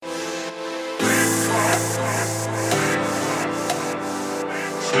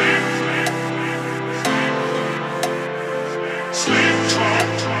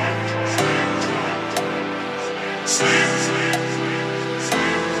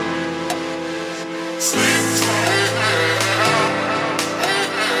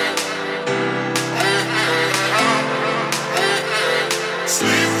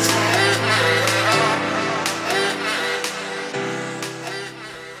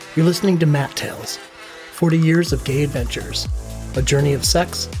You're listening to Matt Tales, 40 Years of Gay Adventures, a journey of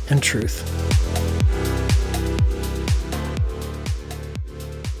sex and truth.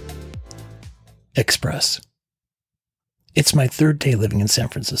 Express. It's my third day living in San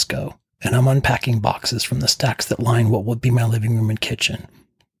Francisco, and I'm unpacking boxes from the stacks that line what would be my living room and kitchen.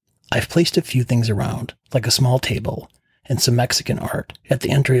 I've placed a few things around, like a small table and some Mexican art at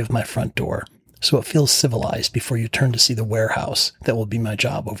the entry of my front door, so it feels civilized before you turn to see the warehouse that will be my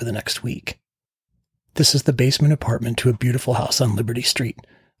job over the next week. This is the basement apartment to a beautiful house on Liberty Street,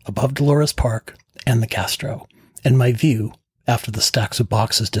 above Dolores Park and the Castro, and my view, after the stacks of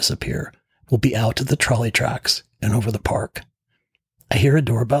boxes disappear, will be out to the trolley tracks and over the park. I hear a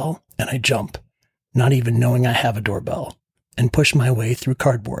doorbell, and I jump, not even knowing I have a doorbell, and push my way through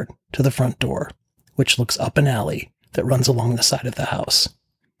cardboard to the front door, which looks up an alley that runs along the side of the house.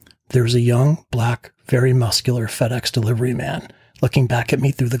 There's a young, black, very muscular FedEx delivery man looking back at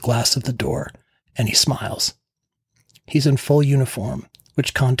me through the glass of the door, and he smiles. He's in full uniform,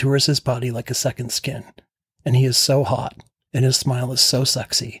 which contours his body like a second skin, and he is so hot, and his smile is so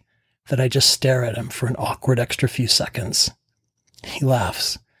sexy, that I just stare at him for an awkward extra few seconds. He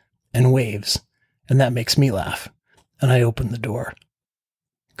laughs, and waves, and that makes me laugh, and I open the door.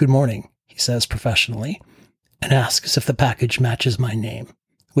 "Good morning," he says professionally, and asks if the package matches my name,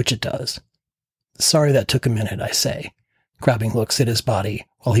 which it does. "Sorry that took a minute," I say, grabbing looks at his body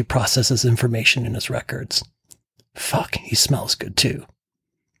while he processes information in his records. "Fuck, he smells good too."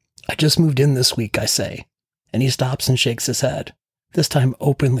 "I just moved in this week," I say, and he stops and shakes his head, this time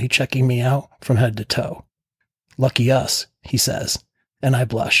openly checking me out from head to toe. "Lucky us," he says, and I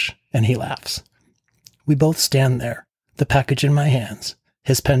blush, and he laughs. We both stand there, the package in my hands,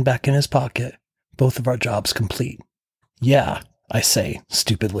 his pen back in his pocket, both of our jobs complete. "Yeah," I say,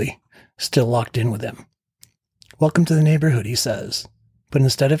 stupidly, still locked in with him. "Welcome to the neighborhood," he says, but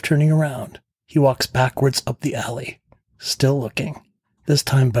instead of turning around, he walks backwards up the alley, still looking, this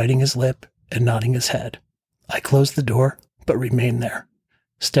time biting his lip and nodding his head. I close the door, but remain there,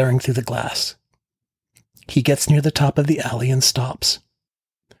 staring through the glass. He gets near the top of the alley and stops.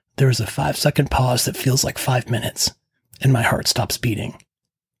 There is a 5-second pause that feels like 5 minutes, and my heart stops beating.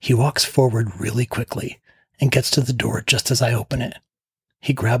 He walks forward really quickly and gets to the door just as I open it.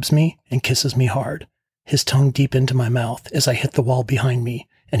 He grabs me and kisses me hard, his tongue deep into my mouth as I hit the wall behind me,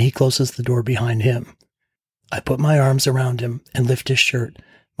 and he closes the door behind him. I put my arms around him and lift his shirt,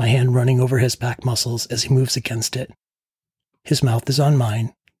 my hand running over his back muscles as he moves against it. His mouth is on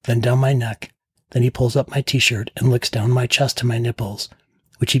mine, then down my neck, then he pulls up my t-shirt and licks down my chest to my nipples,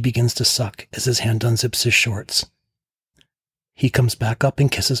 which he begins to suck as his hand unzips his shorts. He comes back up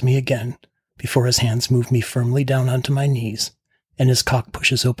and kisses me again, before his hands move me firmly down onto my knees, and his cock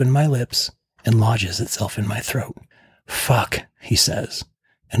pushes open my lips and lodges itself in my throat. "Fuck," he says,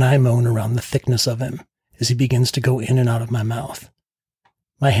 and I moan around the thickness of him as he begins to go in and out of my mouth.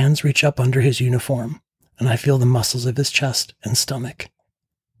 My hands reach up under his uniform, and I feel the muscles of his chest and stomach.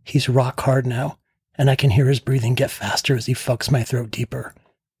 He's rock hard now, and I can hear his breathing get faster as he fucks my throat deeper.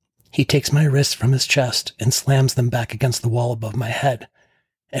 He takes my wrists from his chest and slams them back against the wall above my head,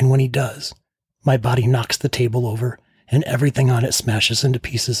 and when he does, my body knocks the table over, and everything on it smashes into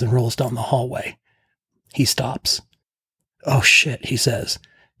pieces and rolls down the hallway. He stops. "Oh shit," he says,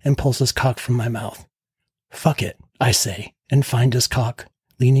 and pulls his cock from my mouth. "Fuck it," I say, and find his cock,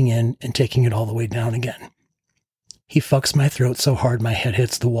 leaning in and taking it all the way down again. He fucks my throat so hard my head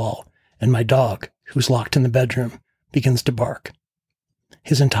hits the wall, and my dog, who's locked in the bedroom, begins to bark.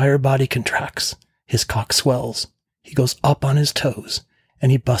 His entire body contracts, his cock swells, he goes up on his toes,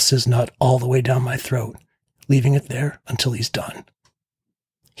 and he busts his nut all the way down my throat, leaving it there until he's done.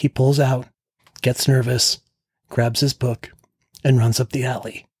 He pulls out, gets nervous, grabs his book, and runs up the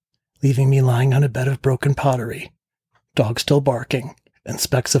alley, leaving me lying on a bed of broken pottery, dog still barking, and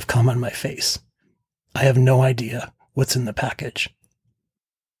specks of cum on my face. I have no idea what's in the package.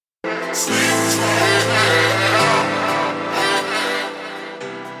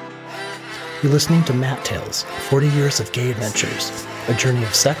 You're listening to Matt Tales, 40 Years of Gay Adventures, a journey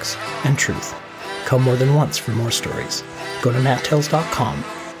of sex and truth. Come more than once for more stories. Go to matttales.com,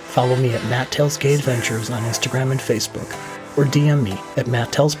 follow me at Matt Tales Gay Adventures on Instagram and Facebook, or DM me at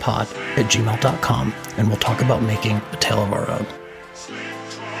matttellspod@gmail.com and we'll talk about making a tale of our own.